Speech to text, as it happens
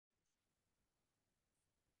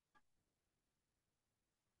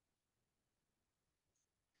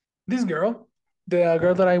This girl, the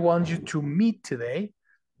girl that I want you to meet today,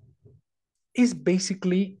 is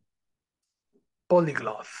basically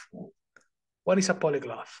polyglot. What is a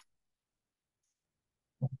polyglot?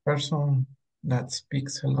 Person that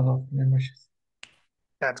speaks a lot of languages.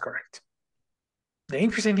 That's correct. The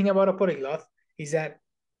interesting thing about a polyglot is that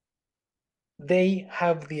they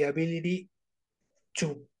have the ability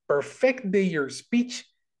to perfect their speech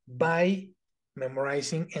by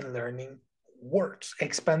memorizing and learning words,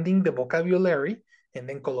 expanding the vocabulary, and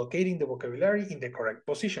then collocating the vocabulary in the correct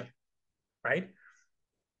position, right?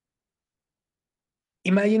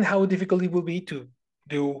 Imagine how difficult it will be to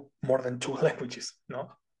do more than two languages,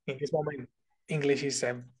 no? In this moment, English is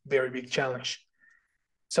a very big challenge.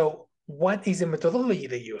 So what is the methodology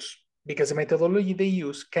they use? Because the methodology they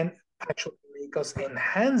use can actually make us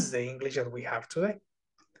enhance the English that we have today.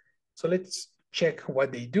 So let's check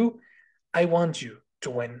what they do. I want you to,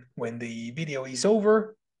 when the video is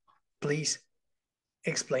over, please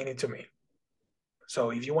explain it to me. So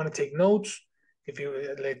if you want to take notes, if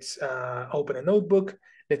you let's open a notebook,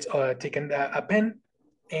 let's take a pen,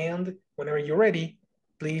 and whenever you're ready,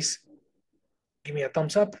 please give me a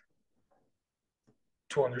thumbs up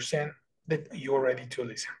to understand that you're ready to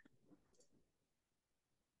listen.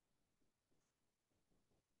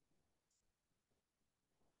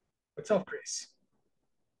 What's up, Chris?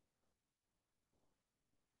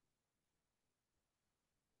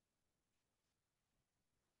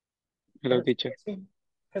 Hello, teacher.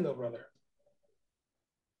 Hello, brother.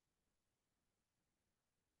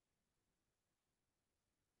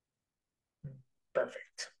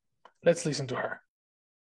 Perfect. Let's listen to her.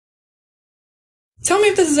 Tell me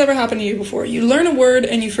if this has ever happened to you before. You learn a word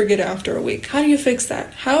and you forget it after a week. How do you fix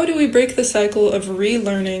that? How do we break the cycle of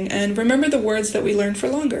relearning and remember the words that we learned for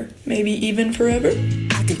longer? Maybe even forever?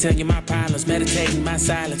 I can tell you my problems, meditating my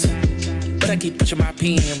silence. But I keep pushing my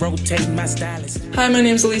pen and rotating my stylus. Hi, my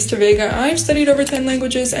name's Elise Vega. I've studied over 10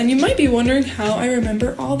 languages, and you might be wondering how I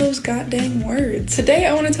remember all those goddamn words. Today,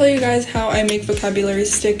 I want to tell you guys how I make vocabulary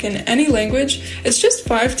stick in any language. It's just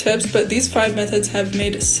 5 tips, but these 5 methods have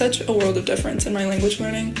made such a world of difference in my language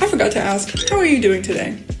learning. I forgot to ask, how are you doing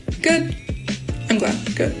today? Good? I'm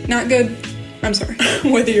glad. Good. Not good? I'm sorry.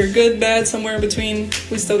 Whether you're good, bad, somewhere in between,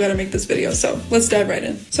 we still gotta make this video, so let's dive right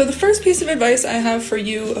in. So the first piece of advice I have for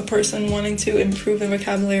you, a person wanting to improve in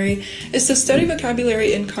vocabulary, is to study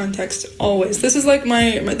vocabulary in context always. This is like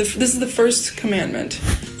this is the first commandment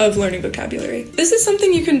of learning vocabulary. This is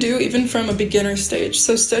something you can do even from a beginner stage.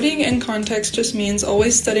 So studying in context just means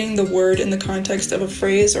always studying the word in the context of a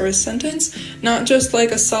phrase or a sentence, not just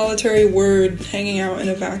like a solitary word hanging out in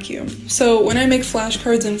a vacuum. So when I make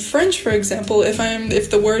flashcards in French, for example, if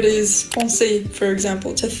the word is penser, for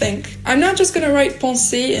example, to think, I'm not just gonna write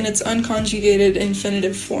penser in its unconjugated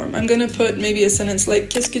infinitive form. I'm gonna put maybe a sentence like,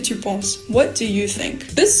 qu'est-ce que tu penses? What do you think?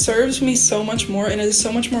 This serves me so much more and is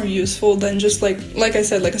so much more useful than just like I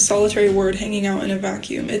said, like a solitary word hanging out in a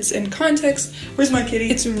vacuum. It's in context. Where's my kitty?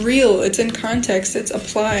 It's real, it's in context, it's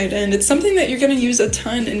applied, and it's something that you're gonna use a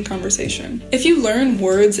ton in conversation. If you learn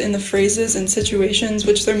words in the phrases and situations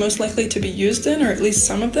which they're most likely to be used in, or at least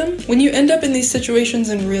some of them, when you end up in these situations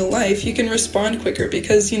in real life, you can respond quicker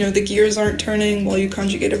because, you know, the gears aren't turning while you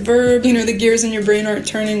conjugate a verb, you know, the gears in your brain aren't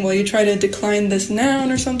turning while you try to decline this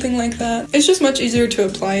noun or something like that. It's just much easier to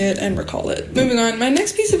apply it and recall it. Moving on, my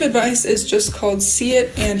next piece of advice is just called see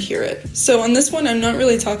it and hear it. So on this one, I'm not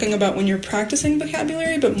really talking about when you're practicing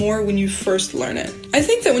vocabulary, but more when you first learn it. I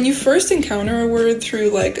think that when you first encounter a word through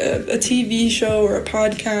like a TV show or a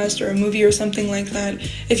podcast or a movie or something like that,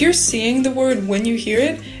 if you're seeing the word when you hear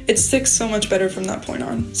it, it sticks so much better from that point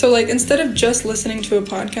on. So like instead of just listening to a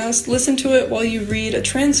podcast, listen to it while you read a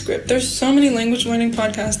transcript. There's so many language learning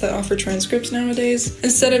podcasts that offer transcripts nowadays.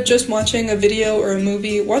 Instead of just watching a video or a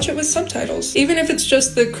movie, watch it with subtitles. Even if it's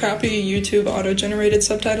just the crappy YouTube auto-generated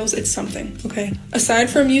subtitles, it's something, okay? Aside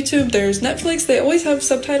from YouTube, there's Netflix. They always have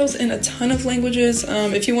subtitles in a ton of languages.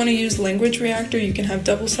 If you want to use Language Reactor, you can have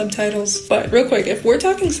double subtitles. But real quick, if we're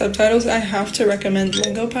talking subtitles, I have to recommend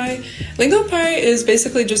LingoPie. LingoPie is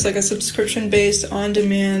basically just like a subscription-based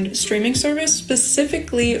on-demand streaming service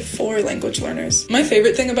specifically for language learners. My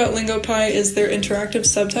favorite thing about LingoPie is their interactive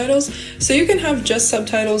subtitles. So you can have just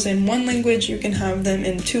subtitles in one language, you can have them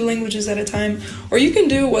in 2 languages at a time, or you can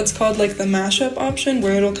do what's called like the mashup option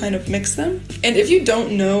where it'll kind of mix them. And if you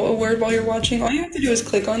don't know a word while you're watching, all you have to do is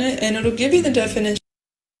click on it and it'll give you the definition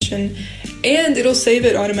comprehension, and it'll save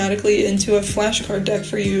it automatically into a flashcard deck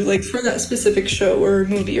for you, like for that specific show or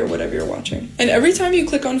movie or whatever you're watching. And every time you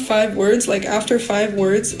click on 5 words, like after 5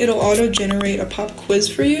 words, it'll auto-generate a pop quiz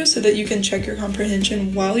for you so that you can check your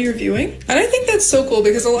comprehension while you're viewing. And I think that's so cool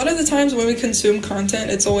because a lot of the times when we consume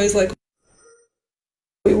content, it's always like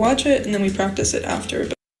we watch it and then we practice it after.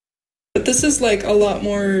 But this is like a lot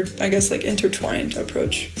more, I guess, like intertwined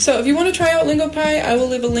approach. So if you want to try out LingoPie, I will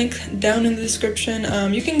leave a link down in the description.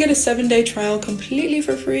 You can get a 7-day trial completely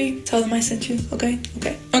for free. Tell them I sent you, okay?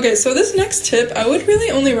 Okay, so this next tip, I would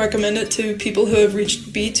really only recommend it to people who have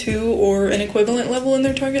reached B2 or an equivalent level in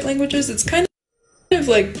their target languages. It's kind of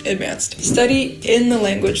like advanced. Study in the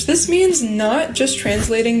language. This means not just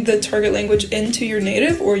translating the target language into your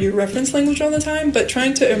native or your reference language all the time, but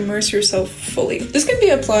trying to immerse yourself fully. This can be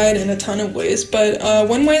applied in a ton of ways, but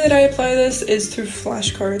one way that I apply this is through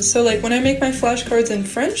flashcards. So like when I make my flashcards in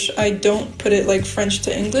French, I don't put it like French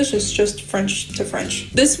to English, it's just French to French.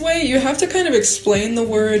 This way you have to kind of explain the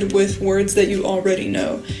word with words that you already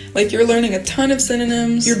know. Like you're learning a ton of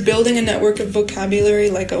synonyms, you're building a network of vocabulary,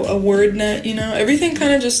 like a word net, you know, everything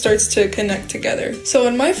kind of just starts to connect together. So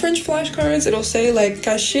on my French flashcards, it'll say like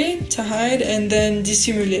cacher, to hide, and then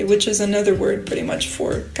dissimuler, which is another word pretty much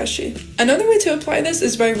for cacher. Another way to apply this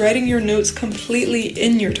is by writing your notes completely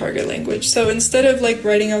in your target language. So instead of like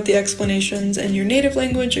writing out the explanations in your native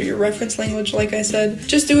language or your reference language, like I said,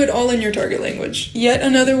 just do it all in your target language. Yet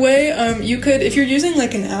another way, you could, if you're using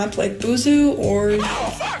like an app like Buzu or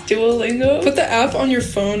Duolingo, put the app on your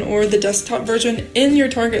phone or the desktop version in your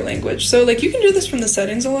target language. So like you can do this from the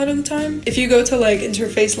settings a lot of the time. If you go to like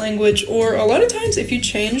interface language, or a lot of times if you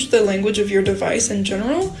change the language of your device in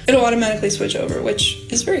general, it'll automatically switch over, which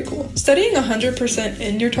is very cool. Studying 100%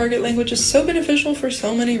 in your target language is so beneficial for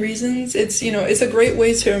so many reasons. It's, you know, it's a great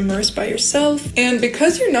way to immerse by yourself. And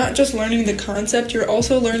because you're not just learning the concept, you're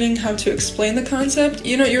also learning how to explain the concept.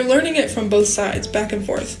 You know, you're learning it from both sides, back and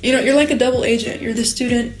forth. You know, you're like a double agent. You're the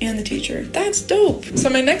student and the teacher. That's dope. So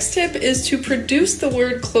my next tip is to produce the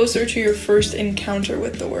word closer to your first encounter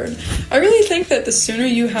with the word. I really think that the sooner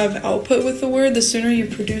you have output with the word, the sooner you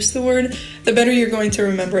produce the word, the better you're going to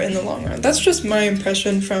remember it in the long run. That's just my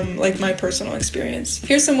impression from like my personal experience.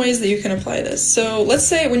 Here's some ways that you can apply this. So let's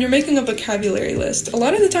say when you're making a vocabulary list, a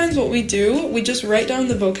lot of the times what we do, we just write down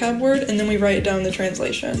the vocab word and then we write down the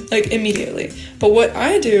translation, like immediately. But what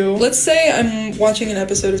I do, let's say I'm watching an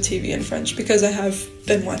episode of TV in French, because I have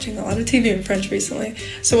been watching a lot of TV in French recently.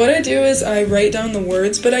 So what I do is I write down the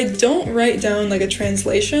words, but I don't write down like a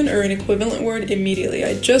translation or an equivalent word immediately.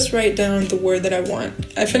 I just write down the word that I want.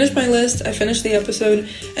 I finish my list, I finish the episode,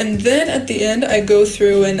 and then at the end I go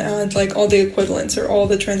through and add like all the equivalents or all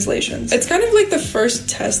the translations. It's kind of like the first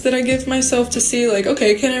test that I give myself to see like,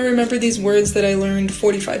 okay, can I remember these words that I learned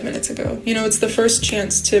 45 minutes ago? You know, it's the first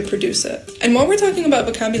chance to produce it. And while we're talking about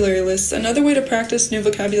vocabulary lists, another way to practice new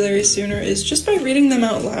vocabulary sooner is just by reading them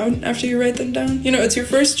out loud after you write them down. You know, it's your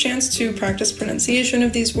first chance to practice pronunciation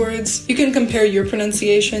of these words. You can compare your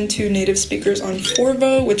pronunciation to native speakers on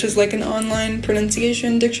Forvo, which is like an online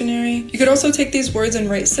pronunciation dictionary. You could also take these words and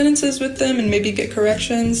write sentences with them and maybe get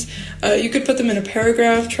corrections. You could put them in a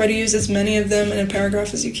paragraph, try to use as many of them in a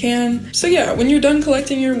paragraph as you can. So yeah, when you're done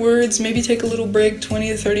collecting your words, maybe take a little break, 20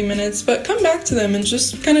 to 30 minutes, but come back to them and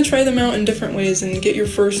just kind of try them out in different ways and get your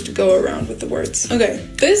first go around with the words. Okay,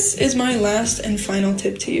 this is my last and final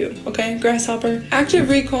tip to you, okay, grasshopper? Active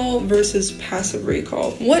recall versus passive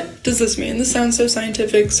recall. What does this mean? This sounds so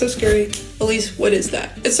scientific, so scary. Elise, what is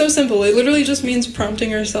that? It's so simple. It literally just means prompting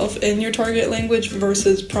yourself in your target language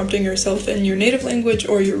versus prompting yourself in your native language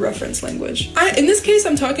or your reference language. In this case,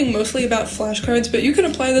 I'm talking mostly about flashcards, but you can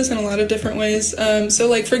apply this in a lot of different ways. So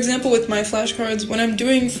like, for example, with my flashcards, when I'm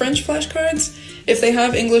doing French flashcards, if they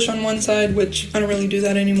have English on one side, which I don't really do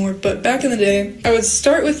that anymore, but back in the day, I would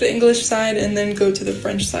start with the English side and then go to the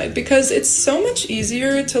French side, because it's so much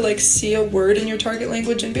easier to like see a word in your target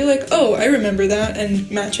language and be like, oh, I remember that, and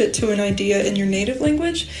match it to an idea in your native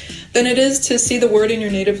language, than it is to see the word in your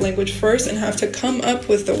native language first and have to come up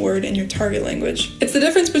with the word in your target language. It's the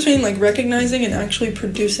difference between like recognizing and actually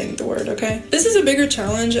producing the word, okay? This is a bigger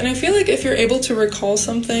challenge, and I feel like if you're able to recall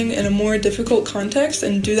something in a more difficult context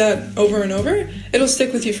and do that over and over, it'll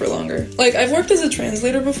stick with you for longer. Like, I've worked as a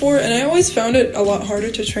translator before, and I always found it a lot harder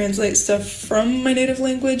to translate stuff from my native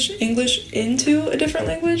language, English, into a different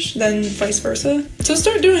language than vice versa. So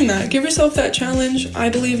start doing that. Give yourself that challenge. I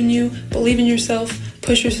believe in you. Believe in yourself.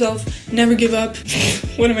 Push yourself, never give up.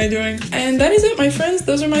 What am I doing? And that is it, my friends.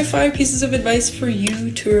 Those are my 5 pieces of advice for you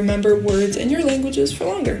to remember words in your languages for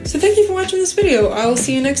longer. So thank you for watching this video. I'll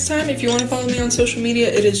see you next time. If you want to follow me on social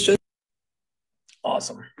media, it is just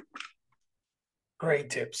Awesome.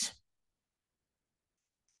 Great tips.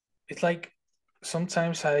 It's like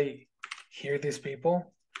sometimes I hear these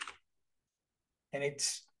people and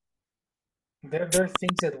there are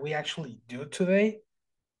things that we actually do today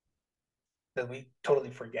that we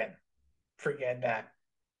totally forget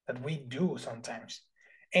that we do sometimes.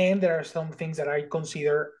 And there are some things that I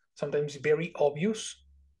consider sometimes very obvious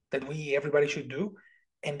that everybody should do,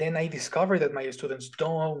 and then I discover that my students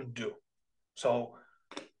don't do. So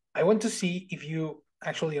I want to see if you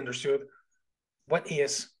actually understood what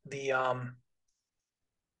is the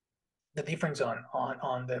difference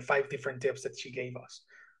on the 5 different tips that she gave us.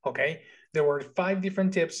 Okay, there were 5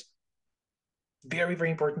 different tips, very,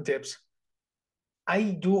 very important tips.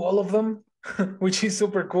 I do all of them, which is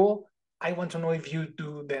super cool. I want to know if you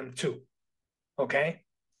do them too. Okay,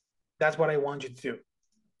 that's what I want you to do.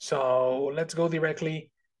 So let's go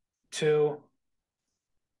directly to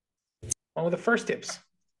one of the first tips.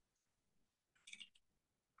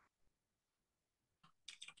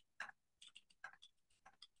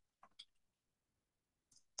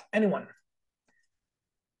 Anyone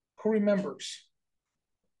who remembers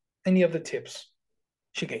any of the tips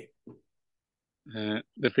she gave? The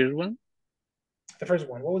first one? The first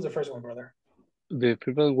one. What was the first one, brother? The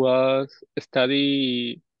first one was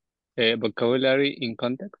study vocabulary in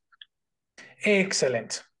context.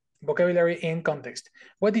 Excellent. Vocabulary in context.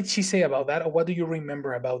 What did she say about that, or what do you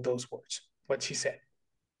remember about those words? What she said?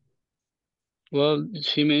 Well,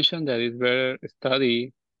 she mentioned that it's better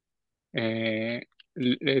study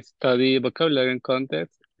vocabulary in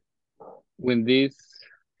context. When this,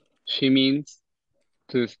 she means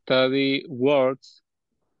to study words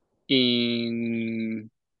in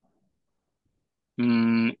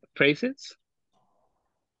phrases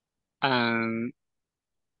and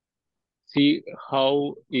see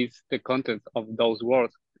how is the content of those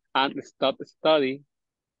words and stop study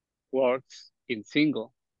words in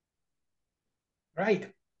single.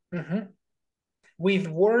 Right. With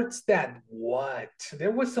words that what?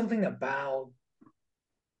 There was something about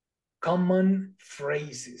common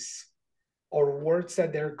phrases or words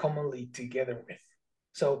that they're commonly together with.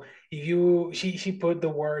 So if she put the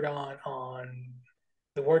word on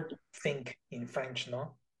the word think in French,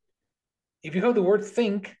 no? If you have the word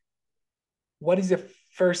think, what is the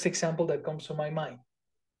first example that comes to my mind?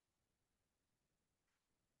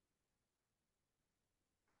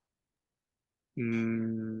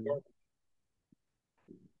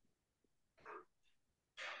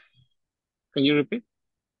 Can you repeat?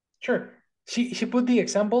 Sure. She put the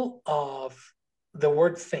example of the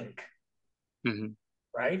word think,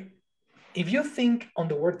 right? If you think on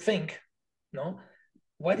the word think, no,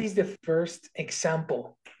 what is the first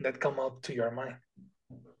example that come up to your mind?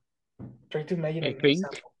 Try to imagine an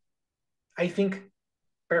example. I think,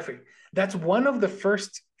 perfect. That's one of the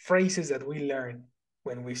first phrases that we learn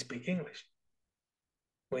when we speak English.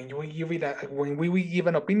 When we give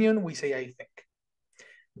an opinion, we say I think.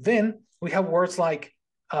 Then we have words like,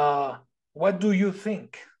 what do you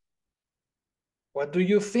think? What do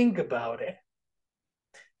you think about it?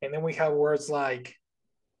 And then we have words like,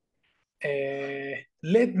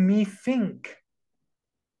 let me think.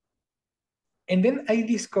 And then I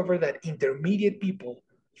discovered that intermediate people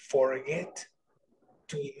forget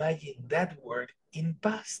to imagine that word in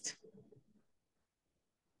past.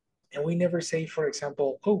 And we never say, for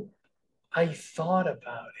example, oh, I thought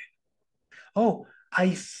about it. Oh,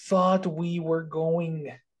 I thought we were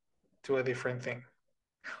going to a different thing.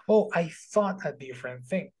 Oh, I thought a different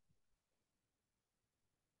thing.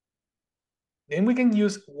 Then we can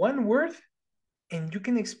use one word and you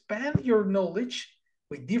can expand your knowledge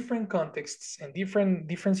with different contexts and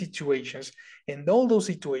different situations. And all those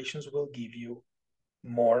situations will give you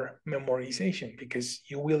more memorization because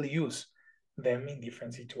you will use them in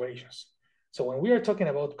different situations. So when we are talking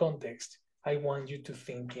about context, I want you to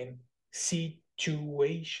think in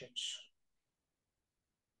situations.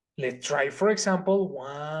 Let's try, for example,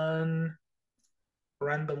 one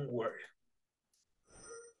random word.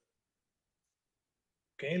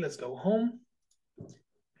 Okay, let's go home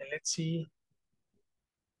and let's see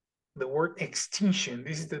the word extinction.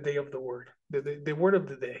 This is the day of the word, the word of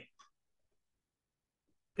the day.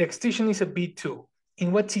 Extinction is a bit too.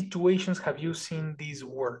 In what situations have you seen this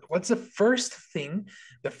word? What's the first thing,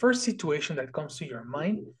 the first situation that comes to your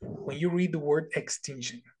mind when you read the word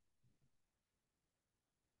extinction?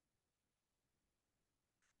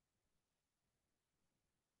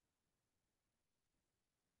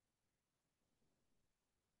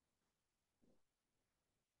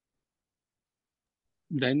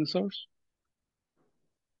 Dinosaurs?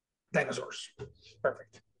 Dinosaurs.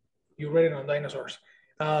 Perfect. You read it on dinosaurs.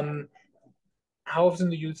 How often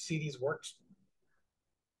do you see these words?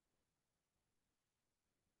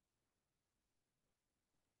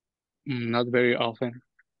 Not very often.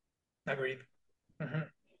 Agreed. Mhm.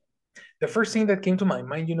 The first thing that came to my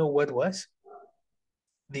mind, you know what was?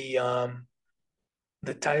 The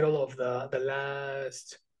title of the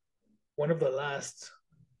last one of the last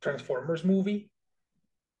Transformers movie.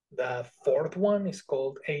 The fourth one is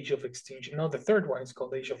called Age of Extinction. No, the third one is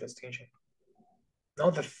called Age of Extinction.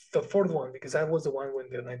 No, the fourth one, because that was the one when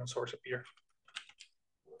the dinosaurs appear.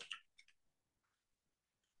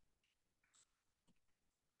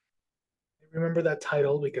 I remember that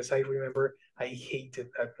title because I remember I hated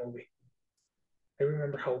that movie. I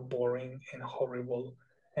remember how boring and horrible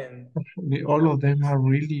and All of them are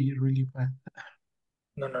really, really bad.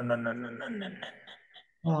 no no no no no no no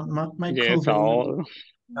no Michael Yes, Bay. all.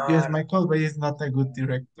 Yes, no. Michael Bay is not a good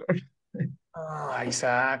director. Oh,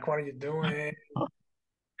 Isaac, what are you doing?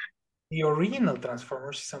 The original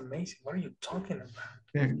Transformers is amazing. What are you talking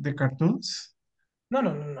about? The cartoons? No,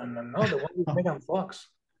 no, no, no, no, no. The one with Oh. Megan Fox.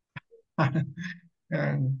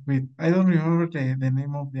 Wait, I don't remember the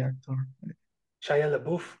name of the actor. Shia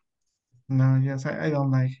LaBeouf. No, yes, I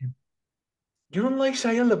don't like him. You don't like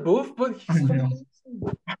Shia LaBeouf, but I he's know.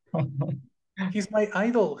 amazing. He's my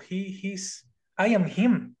idol. He's I am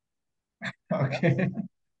him. Okay.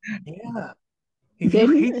 Yeah. If you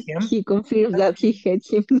Then hate him, he confirms that that he means hates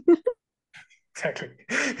him. exactly.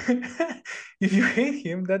 If you hate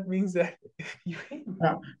him, that means that you hate him.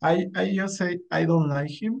 I just say I don't like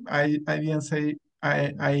him. I didn't say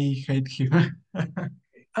I hate him.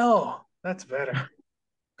 Oh, that's better.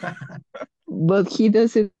 But he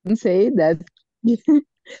doesn't say that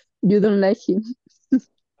you don't like him.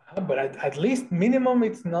 But at least minimum,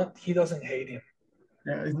 it's not. He doesn't hate him.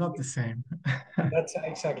 Yeah, it's not the same. That's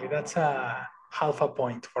exactly. That's a half a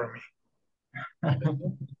point for me.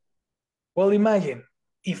 Well, imagine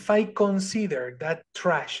if I consider that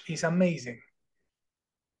trash is amazing.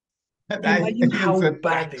 I Imagine didn't how say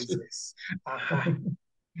bad trash. is this. Aha.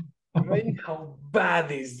 Imagine how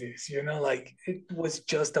bad is this. Like it was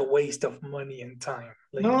just a waste of money and time.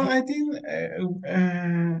 Like No, you, I think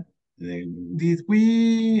did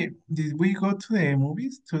we go to the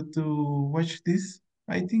movies to watch this?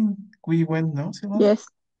 I think we went, no, Silvana? Yes,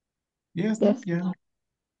 Yes, no, yes. yeah.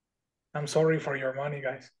 I'm sorry for your money,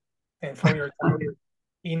 guys, and for your time.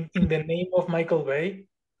 In the name of Michael Bay,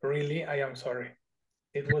 really, I am sorry.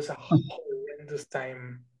 It was a horrendous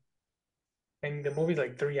time, and the movie's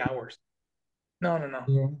like 3 hours. No, no, no.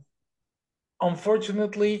 Yeah.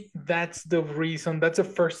 Unfortunately, that's the reason. That's the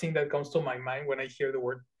first thing that comes to my mind when I hear the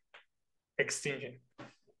word extinction.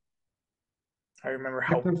 I remember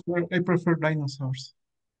how I prefer dinosaurs.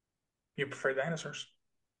 you prefer dinosaurs.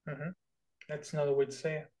 Mhm. That's another way to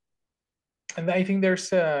say it. And I think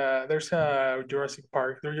there's a Jurassic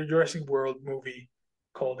Park, there's a Jurassic World movie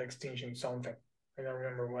called Extinction something. I don't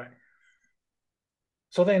remember what.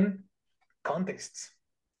 So then, contexts.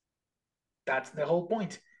 That's the whole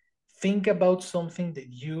point. Think about something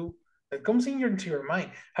that comes into your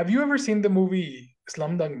mind. Have you ever seen the movie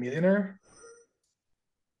Slumdog Millionaire?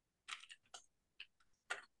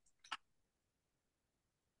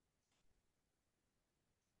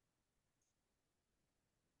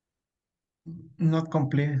 Not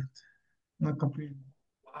complete. Not complete.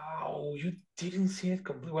 Wow, you didn't see it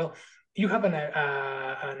completely. Well, you have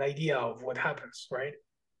an idea of what happens, right?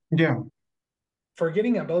 Yeah.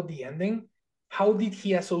 Forgetting about the ending, how did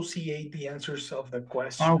he associate the answers of the Ah,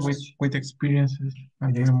 questions with experiences with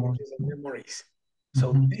and memories. experiences and memories?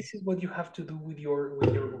 So Mhm. this is what you have to do with your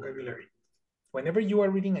vocabulary. Whenever you are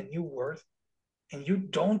reading a new word and you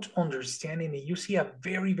don't understand it and you see a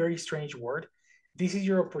very, very strange word, this is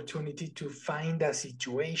your opportunity to find a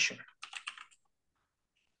situation.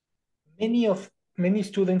 Many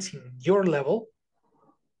students in your level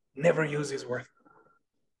never use this word.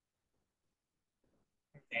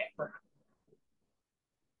 Never.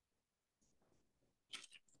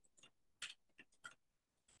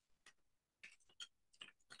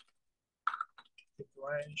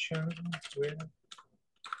 Situations with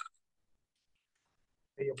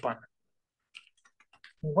a partner.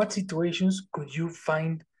 In what situations could you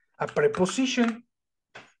find a preposition?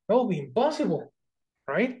 That will be impossible,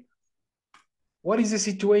 right? What is the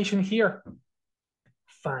situation here?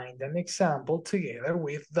 Find an example together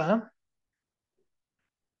with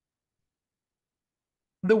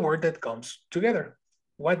the word that comes together.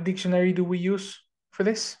 What dictionary do we use for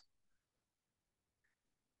this?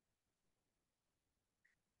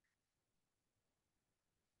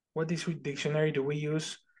 What dictionary do we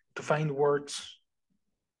use to find words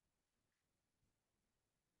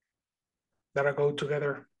that go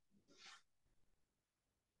together?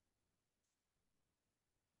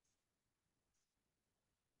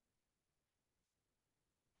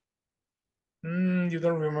 You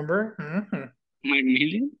don't remember? My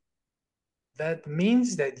million? That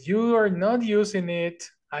means that you are not using it.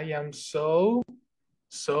 I am so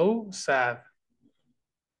sad.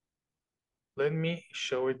 Let me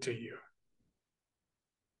show it to you.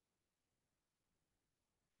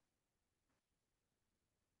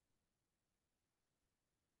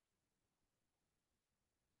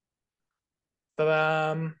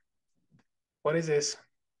 Ta-da! What is this?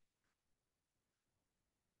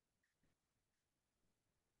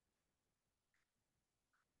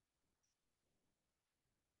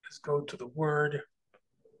 Let's go to the word.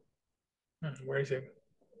 Where is it?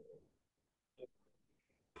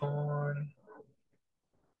 Upon,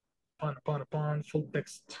 full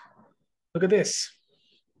text. Look at this.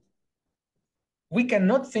 We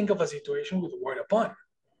cannot think of a situation with the word upon,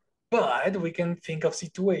 but we can think of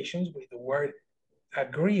situations with the word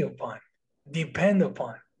agree upon, depend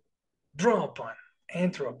upon, draw upon,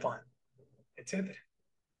 enter upon, etc.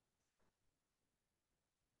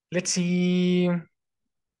 Let's see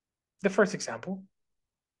the first example.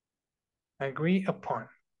 Agree upon.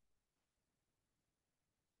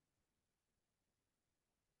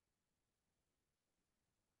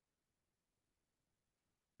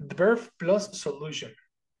 The verb plus solution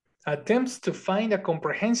attempts to find a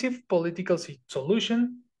comprehensive political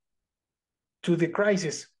solution to the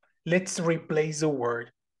crisis. Let's replace the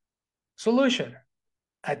word solution.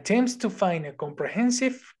 Attempts to find a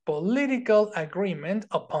comprehensive political agreement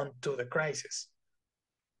upon to the crisis.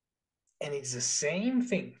 And it's the same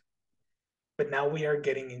thing, but now we are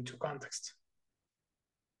getting into context.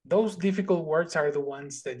 Those difficult words are the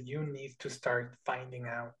ones that you need to start finding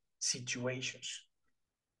out situations.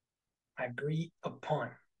 Agree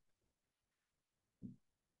upon.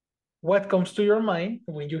 What comes to your mind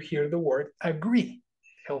when you hear the word agree?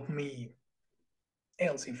 Help me,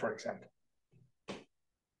 Elsie, for example.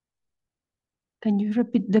 Can you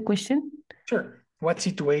repeat the question? Sure. What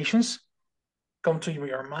situations come to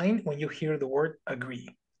your mind when you hear the word agree?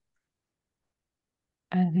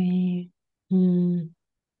 Agree. When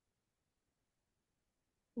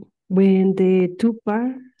the two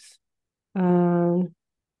parts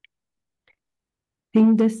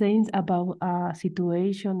think the same about a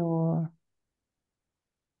situation or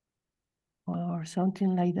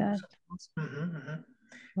something like that,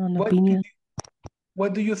 an opinion.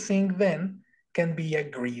 What do you think then can be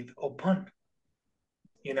agreed upon?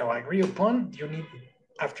 You know, agree upon, you need,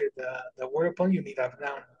 after the word upon, you need a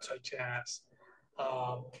noun, such as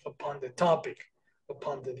upon the topic,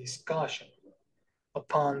 upon the discussion,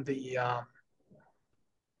 upon the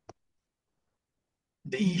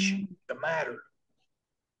issue, the matter.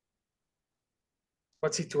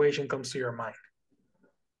 What situation comes to your mind?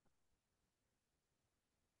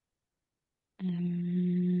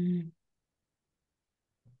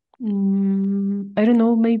 I don't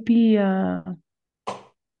know, maybe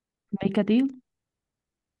make a deal.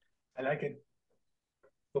 I like it.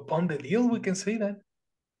 Upon the deal, we can say that.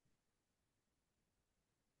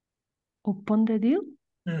 Upon the deal?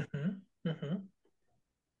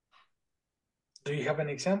 Do you have an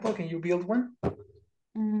example? Can you build one?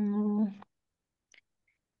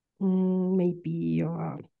 Maybe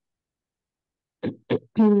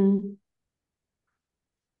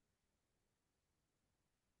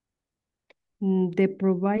the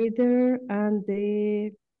provider and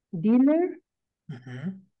the dealer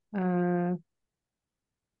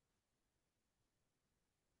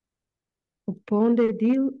upon the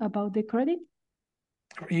deal about the credit.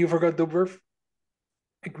 You forgot the verb.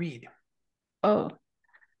 Agreed. Oh,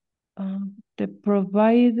 the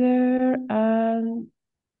provider and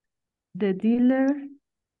the dealer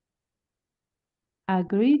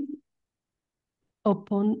agreed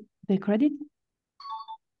upon the credit.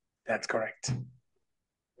 That's correct.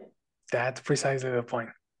 That's precisely the point.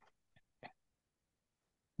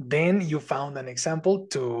 Then you found an example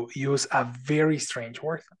to use a very strange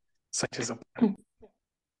word, such as upon.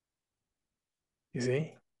 You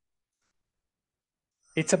see?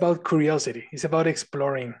 It's about curiosity. It's about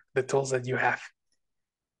exploring the tools that you have.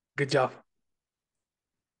 Good job.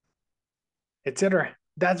 Etc.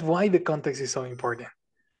 That's why the context is so important.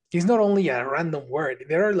 It's not only a random word.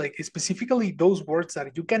 There are like specifically those words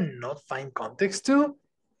that you cannot find context to.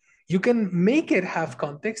 You can make it have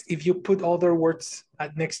context if you put other words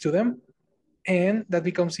next to them, and that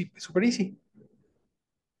becomes super easy.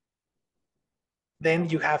 Then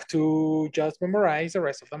you have to just memorize the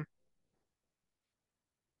rest of them.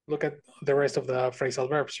 Look at the rest of the phrasal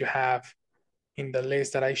verbs you have in the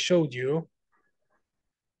list that I showed you.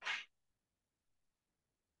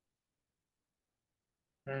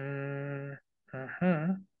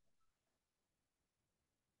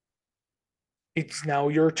 it's now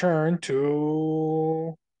your turn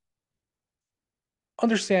to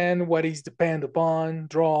understand what is depend upon,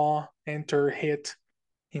 draw, enter, hit,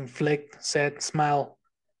 inflict, set, smile,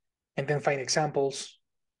 and then find examples,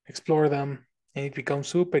 explore them, and it becomes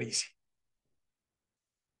super easy.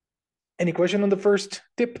 Any question on the first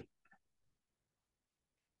tip?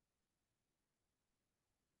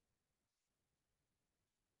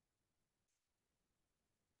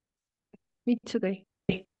 Me today.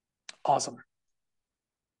 Awesome.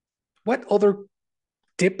 What other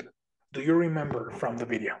tip do you remember from the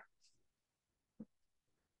video?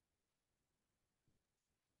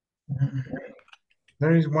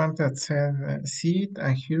 There is one that said, see it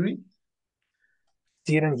and hear it.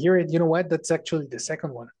 See it and hear it. You know what? That's actually the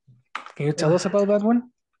second one. Can you tell us about that one?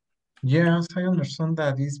 Yes, I understand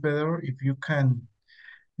that it's better if you can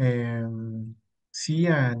um, see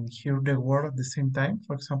and hear the word at the same time.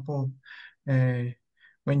 For example, uh,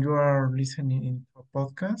 when you are listening to a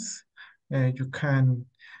podcast, you can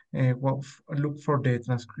look for the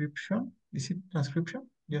transcription. Is it transcription?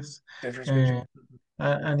 Yes. The transcription.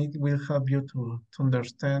 And it will help you to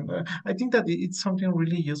understand. I think that it's something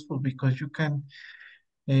really useful because you can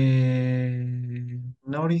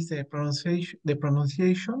notice the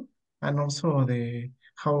pronunciation, and also the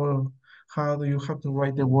how do you have to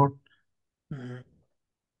write the word. Mhm.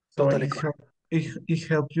 So Totally correct. it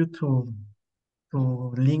helps you to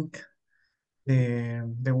link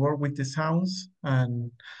the word with the sounds,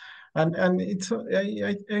 and it's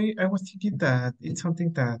I was thinking that it's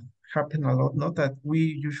something that happen a lot, not that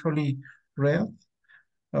read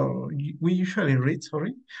we usually read,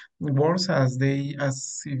 sorry, words as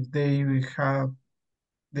if they have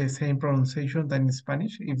the same pronunciation than in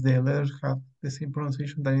Spanish, if the letters have the same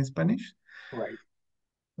pronunciation than in Spanish. Right.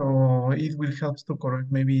 So it will help to correct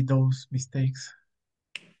maybe those mistakes.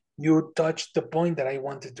 You touched the point that I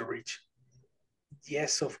wanted to reach.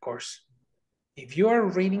 Yes, of course. If you are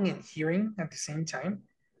reading and hearing at the same time,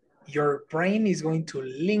 your brain is going to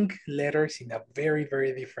link letters in a very,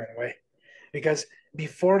 very different way. Because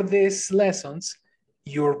before these lessons,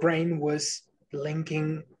 your brain was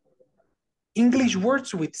linking English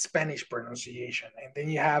words with Spanish pronunciation. And then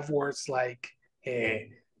you have words like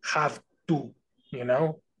have to, you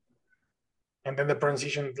know, and then the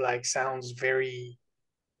pronunciation like sounds very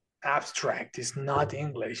abstract. It's not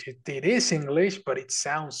English. It is English, but it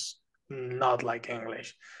sounds not like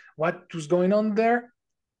English. What was going on there?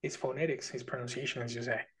 It's phonetics, it's pronunciation, as you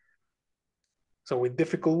say. So with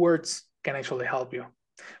difficult words can actually help you.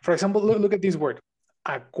 For example, look at this word,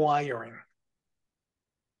 acquiring.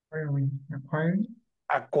 Acquiring?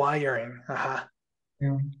 Acquiring.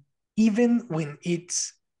 Yeah. Even when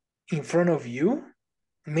it's in front of you,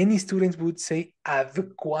 many students would say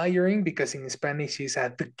acquiring because in Spanish is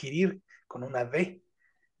adquirir con una D.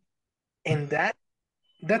 And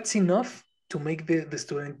that's enough to make the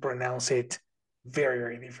student pronounce it very,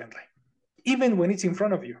 very differently, even when it's in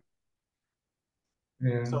front of you.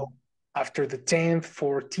 Yeah. So after the 10th,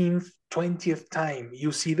 14th, 20th time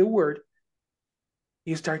you see the word,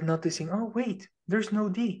 you start noticing, oh, wait, there's no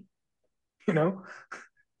D, you know?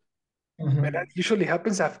 Mhm. But that usually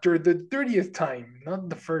happens after the 30th time, not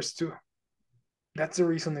the first two. That's the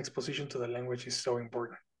reason exposition to the language is so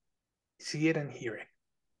important. See it and hear it.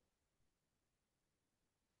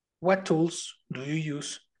 What tools do you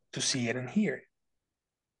use to see it and hear it?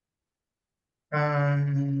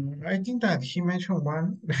 I think that he mentioned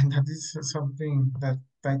one that is something that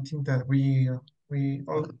I think that we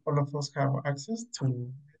all of us have access to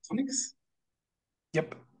Netflix.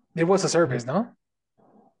 Yep. There was a service, no?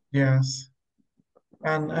 Yes.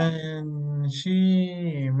 And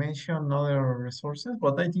she mentioned other resources,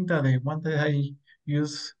 but I think that the one that I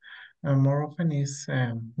use more often is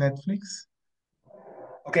Netflix.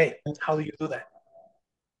 Okay. How do you do that?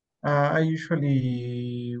 I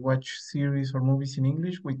usually watch series or movies in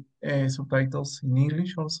English with subtitles in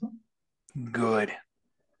English also. Good.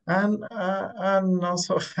 And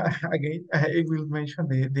also, again, I will mention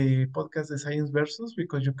the podcast, The Science Versus,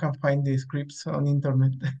 because you can find the scripts on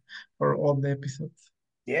internet for all the episodes.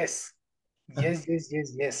 Yes.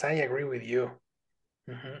 Yes. I agree with you.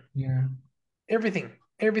 Mhm. Yeah.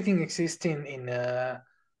 Everything exists in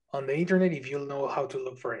on the internet if you know how to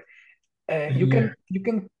look for it. You Yeah.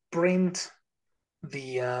 can print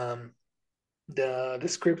the the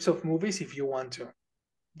scripts of movies if you want to.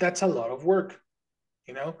 That's a lot of work,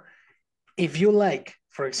 you know. If you like,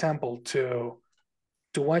 for example, to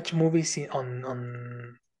watch movies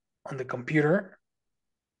on the computer,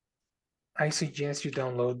 I suggest you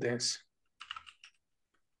download this.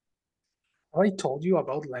 Have I told you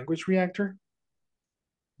about Language Reactor?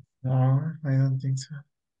 No, I don't think so.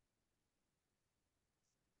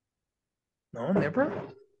 No, never?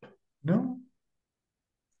 No,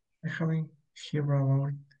 I haven't heard about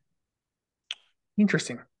it.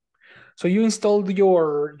 Interesting. So you installed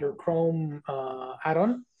your Chrome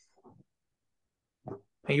add-on,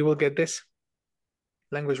 and you will get this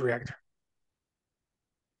language reactor.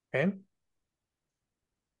 Okay.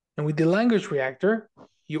 And with the language reactor,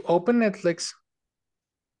 you open Netflix.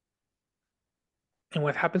 And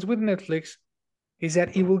what happens with Netflix is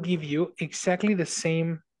that it will give you exactly the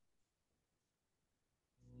same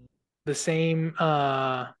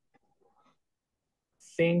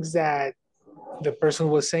things that the person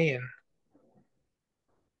was saying.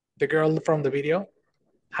 The girl from the video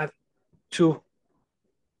had two,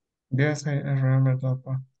 Yes, I remember that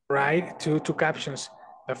one. right? Two captions.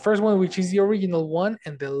 The first one, which is the original one,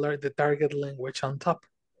 and the target language on top.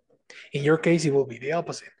 In your case, it will be the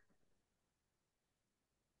opposite.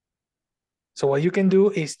 So what you can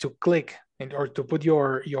do is to click or to put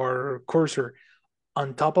your cursor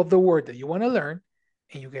on top of the word that you want to learn,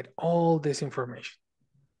 and you get all this information.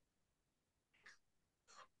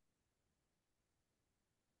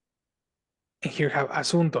 And here have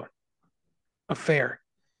asunto, affair,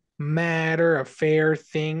 matter, affair,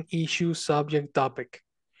 thing, issue, subject, topic.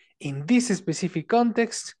 In this specific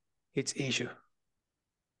context, it's issue.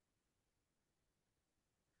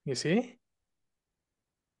 You see?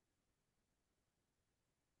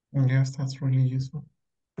 Yes, that's really useful.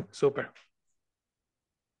 Super.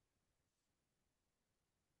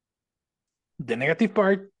 The negative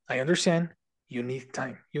part, I understand. You need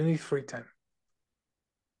time. You need free time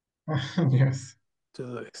Yes. to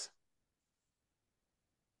do this.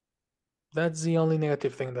 That's the only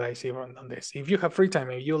negative thing that I see on this. If you have free time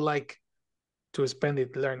and you like to spend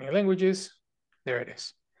it learning languages, there it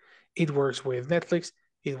is. It works with Netflix.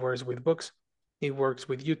 It works with books. It works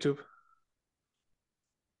with YouTube.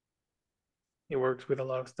 It works with a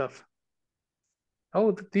lot of stuff.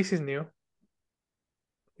 Oh, this is new.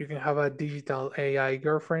 You can have a digital AI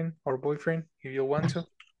girlfriend or boyfriend if you want to.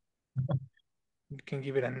 You can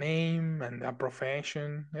give it a name and a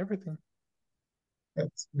profession, everything.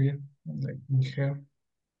 That's weird. Like in here.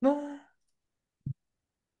 No,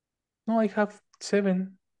 no, I have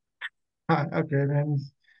 7. Okay, then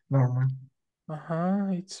it's normal.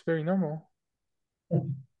 It's very normal.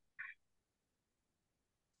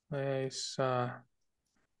 It's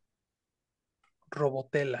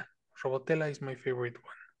Robotella. Robotella is my favorite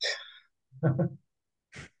one.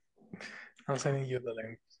 I'm sending you the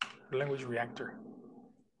language reactor.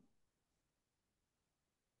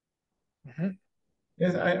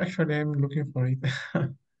 Yes, I'm looking for it.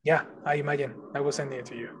 Yeah, I imagine. I will send it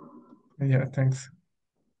to you. Yeah, thanks.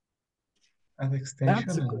 Add extension.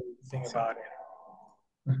 That's a good thing about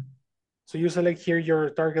it. So you select here your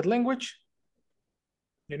target language.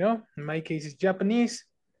 You know, in my case, it's Japanese,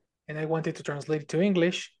 and I wanted to translate it to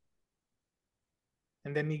English.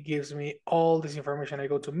 And then it gives me all this information. I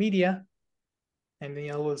go to media, and then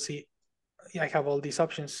I will see I have all these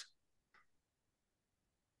options.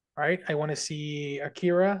 All right, I want to see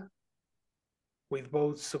Akira with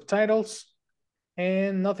both subtitles,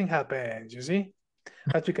 and nothing happens, you see?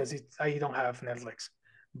 That's because I don't have Netflix.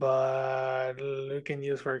 But we can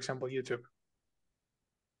use, for example, YouTube.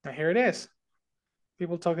 And here it is.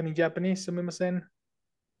 People talking in Japanese, sumimasen.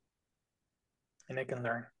 And I can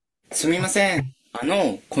learn. すみません。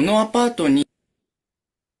このアパートに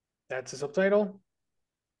That's a subtitle.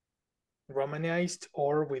 Romanized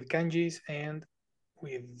or with kanjis and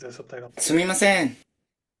with the subtitle. すみません。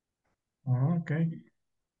 Oh, okay.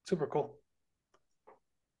 Super cool.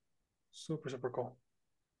 Super, super cool.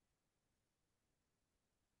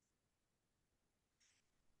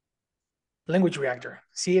 Language reactor.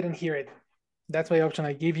 See it and hear it. That's my option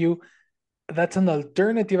I give you. That's an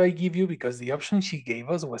alternative I give you because the option she gave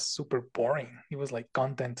us was super boring. It was like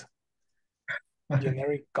content,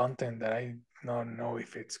 generic content that I don't know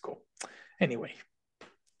if it's cool. Anyway,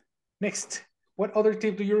 next. What other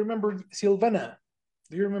tip do you remember, Silvana?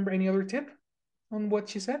 Do you remember any other tip on what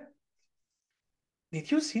she said? Did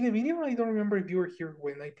you see the video? I don't remember if you were here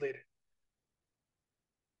when I played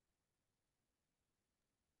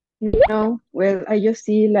it. No, well, I just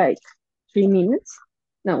see like 3 minutes.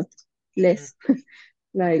 No, less,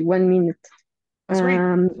 like 1 minute. That's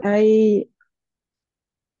great.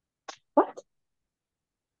 What?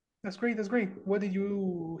 That's great. That's great. What did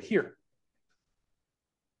you hear?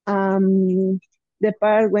 The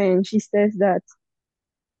part when she says that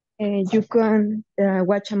you can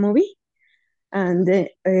watch a movie and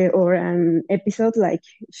or an episode like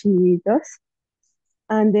she does,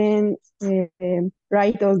 and then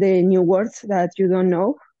write all the new words that you don't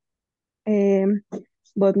know,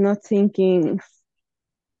 but not thinking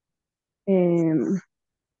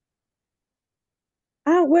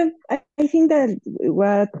Well, I think that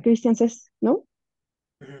what Christian says, no?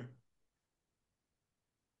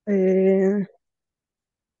 Mhm.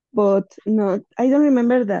 But no, I don't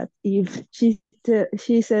remember that if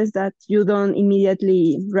she says that you don't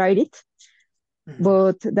immediately write it, Mhm.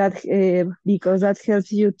 but that because that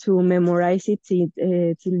helps you to memorize it till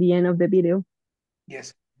the end of the video.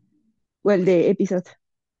 Yes, Well, the episode.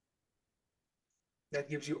 that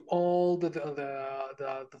gives you all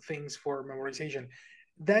the things for memorization.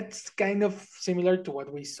 That's kind of similar to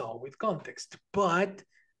what we saw with context, but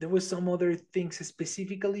there was some other things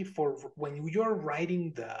specifically for when you're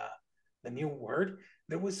writing the new word.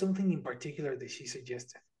 There was something in particular that she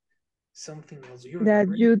suggested. Something else. Do you That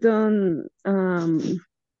remember? you don't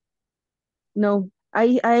no.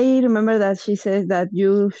 I remember that she says that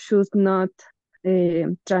you should not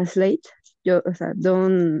translate. O sea,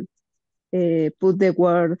 don't put the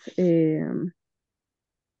word in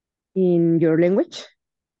your language,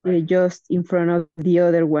 Right. just in front of the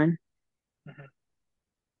other one. Mhm.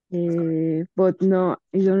 But no,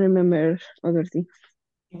 I don't remember other things.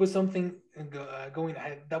 It was something going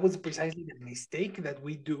ahead. That was precisely the mistake that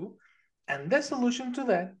we do, and the solution to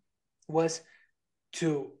that was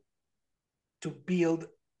to build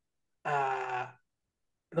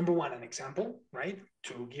number one, an example, right,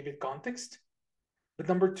 to give it context, but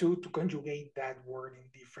number two, to conjugate that word in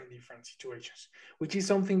different situations, which is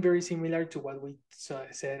something very similar to what we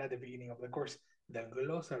said at the beginning of the course, the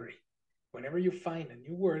glossary. Whenever you find a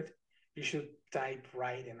new word, you should type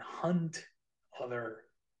right and hunt other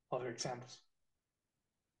examples.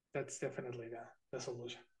 That's definitely the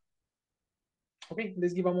solution. Okay,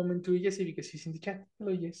 let's give a moment to Jessie because she's in the chat.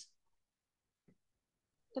 Hello, Jess.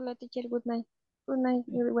 Hello, teacher. Good night. Good night,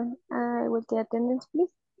 everyone. I will take attendance, please.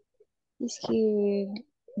 Is here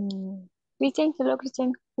Christian? Hello,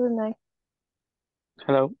 Christian. Good night.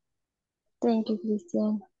 Hello. Thank you,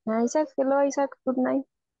 Christian. Isaac. Hello, Isaac. Good night.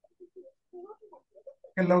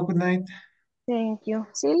 Hello, good night. Thank you.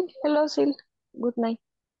 Sil. Hello, Sil. Good night.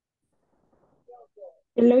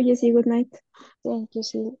 Hello, Jessie. Good night. Thank you,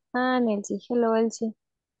 Sil. And Elsie. Hello, Elsie.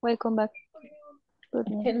 Welcome back. Good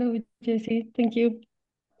night. Hello, Jessie. Thank you.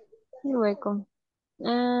 You're welcome.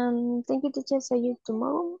 Thank you, teacher. See you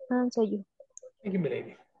tomorrow. And see you. Thank you,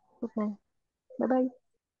 milady. Good night. Bye-bye.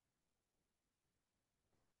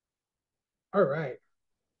 All right.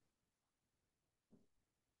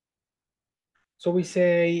 So we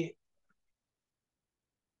say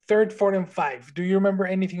third, fourth, and five. Do you remember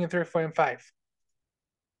anything in third, fourth, and five?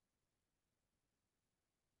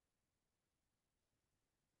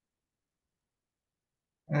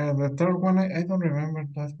 The third one, I don't remember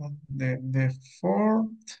that one. The fourth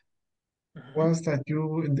was that she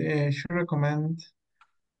recommends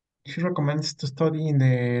to study in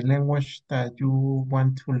the language that you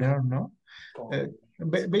want to learn, no? Uh,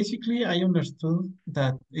 Basically, I understood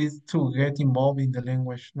that is to get involved in the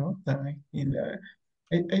language, no? I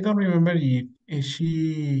don't remember if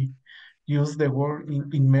she used the word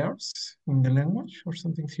immerse in the language or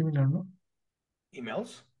something similar, no?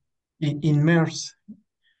 Emails? Immerse.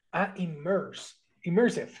 Immerse.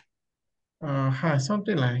 Immersive.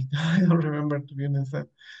 Something like that. I don't remember, to be honest,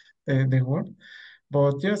 the word.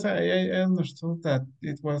 But yes, I understood that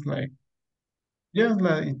it was like, just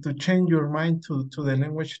like to change your mind to the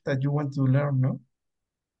language that you want to learn, no?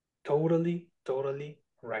 Totally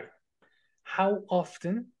right. How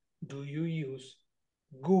often do you use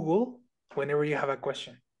Google whenever you have a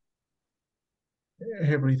question?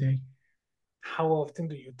 Every day. How often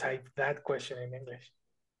do you type that question in English?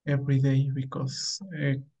 Every day, because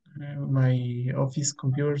my office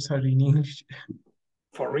computers are in English.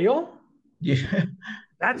 For real? Yeah.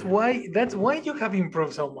 That's why you have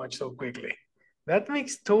improved so much so quickly. That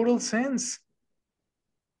makes total sense.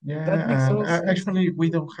 That makes Yeah, and total sense. actually we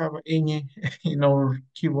don't have any in our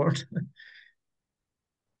keyboard.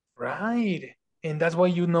 Right. And that's why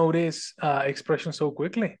you notice expression so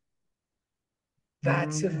quickly.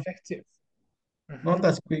 That's Mm, effective. Not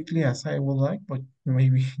as quickly as I would like, but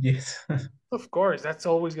maybe yes. Of course, that's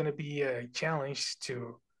always going to be a challenge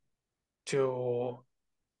to to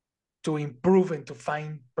improve and to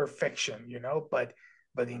find perfection, but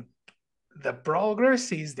in the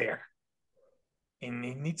progress is there and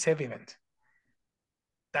it needs evident.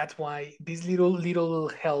 That's why these little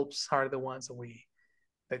helps are the ones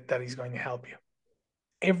that is going to help you.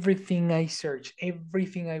 Everything I search,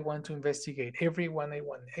 everything I want to investigate, every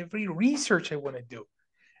research I want to do,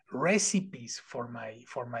 recipes for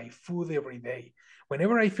my food every day.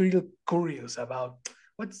 Whenever I feel curious about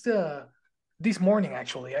what's this morning,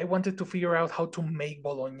 actually I wanted to figure out how to make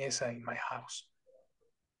bolognese in my house.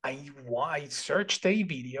 I searched a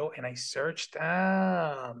video and I searched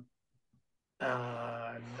a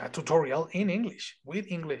tutorial in English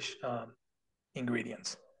with English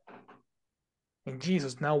ingredients. And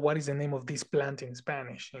Jesus, now what is the name of this plant in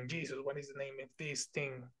Spanish? And Jesus, what is the name of this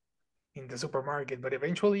thing in the supermarket? But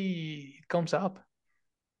eventually it comes up.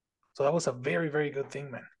 So that was a very, very good thing,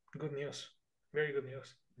 man. Good news. Very good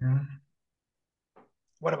news. Yeah.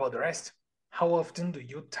 What about the rest? How often do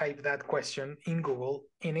you type that question in Google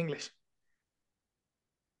in English?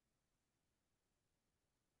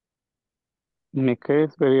 In my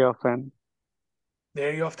case, very often.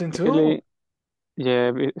 Very often too. Especially,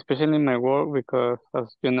 yeah, especially in my work because,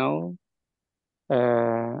 as you know,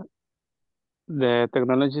 the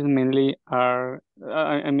technologies mainly are,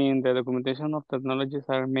 I mean, the documentation of technologies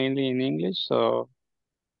are mainly in English. So,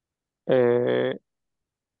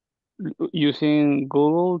 using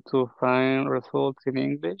Google to find results in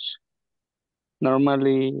English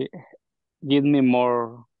normally give me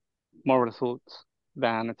more results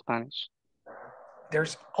than Spanish.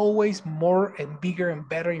 There's always more and bigger and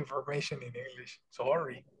better information in English.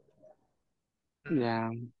 Sorry. Yeah.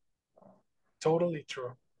 Totally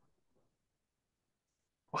true.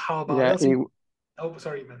 How about Yeah. Elsie? Oh,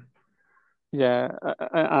 sorry, man. Yeah,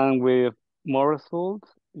 and with more results,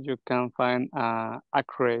 you can find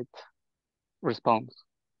accurate response.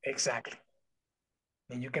 Exactly.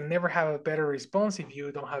 And you can never have a better response if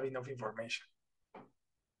you don't have enough information.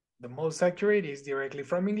 The most accurate is directly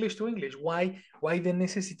from English to English. Why the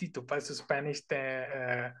necessity to pass to Spanish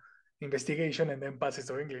investigation and then pass it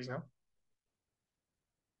to English, no?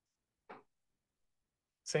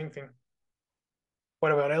 Same thing.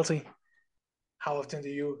 What about Elsie? How often do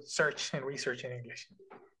you search and research in English?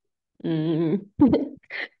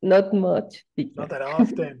 Not much, teacher. Not that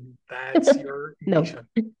often. That's your mission.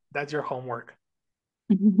 That's your homework.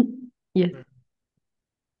 Yes.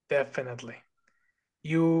 Definitely.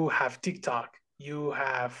 You have TikTok, you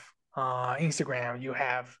have Instagram, you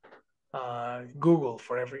have Google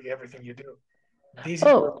for everything you do. This is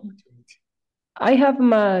your opportunity. I have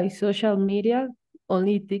my social media,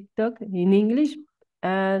 only TikTok in English,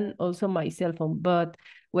 and also my cell phone. But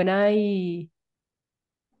when I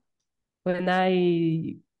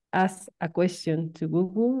ask a question to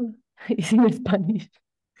Google, it's in Spanish.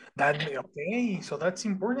 Okay, so that's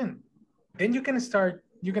important. Then you can start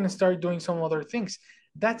doing some other things.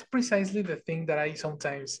 That's precisely the thing that I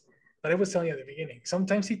was telling you at the beginning.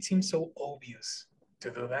 Sometimes it seems so obvious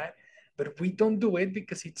to do that, but we don't do it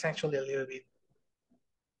because it's actually a little bit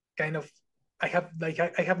kind of I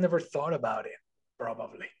have never thought about it,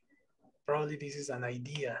 probably. Probably this is an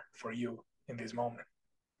idea for you in this moment.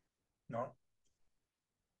 No?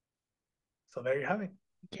 So there you have it.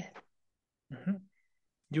 Yeah.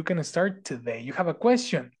 You can start today. You have a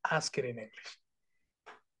question, ask it in English.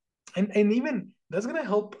 And even that's gonna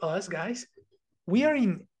help us, guys. We are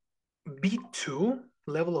in B2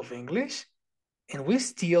 level of English, and we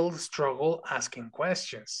still struggle asking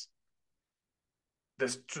questions. The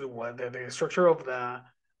structure of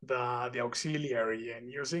the auxiliary and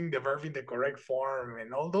using the verb in the correct form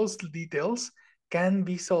and all those details can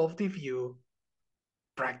be solved if you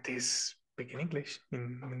practice speaking English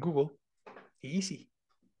in Google. Easy.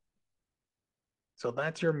 So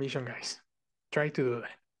that's your mission, guys. Try to do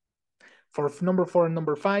that. For number 4 and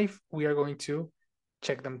number 5, we are going to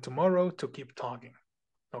check them tomorrow to keep talking.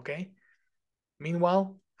 Okay?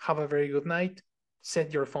 Meanwhile, have a very good night.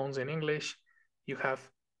 Set your phones in English. You have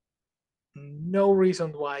no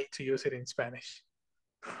reason why to use it in Spanish.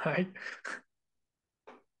 Right?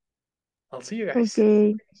 I'll see you guys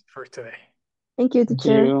for today. Thank you,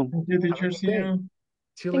 teacher. Thank you, teacher. See you.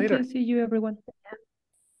 See you Thank later. you. See you, everyone.